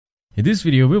In this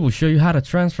video, we will show you how to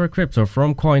transfer crypto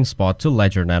from CoinSpot to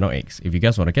Ledger Nano X. If you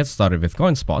guys want to get started with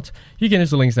CoinSpot, you can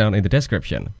use the links down in the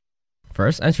description.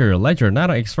 First, ensure your Ledger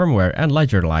Nano X firmware and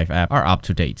Ledger Live app are up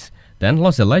to date. Then,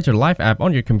 launch the Ledger Live app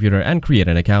on your computer and create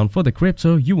an account for the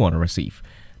crypto you want to receive.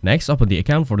 Next, open the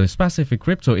account for the specific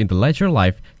crypto in the Ledger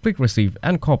Live, click Receive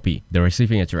and copy the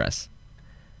receiving address.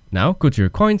 Now, go to your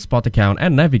CoinSpot account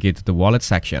and navigate to the Wallet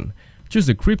section. Choose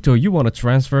the crypto you want to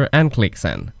transfer and click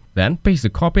Send. Then, paste the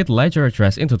copied Ledger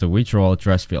address into the withdrawal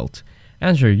address field.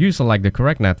 Ensure you select the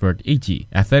correct network, e.g.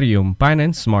 Ethereum,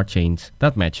 Binance Smart Chains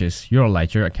that matches your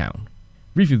Ledger account.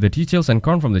 Review the details and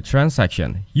confirm the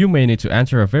transaction. You may need to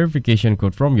enter a verification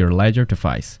code from your Ledger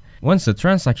device. Once the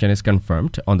transaction is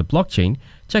confirmed on the blockchain,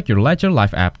 check your Ledger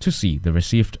Live app to see the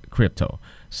received crypto.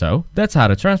 So, that's how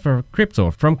to transfer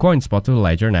crypto from CoinSpot to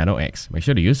Ledger Nano X. Make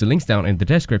sure to use the links down in the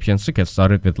description to get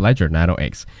started with Ledger Nano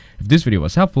X. If this video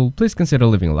was helpful, please consider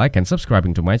leaving a like and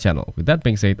subscribing to my channel. With that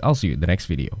being said, I'll see you in the next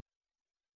video.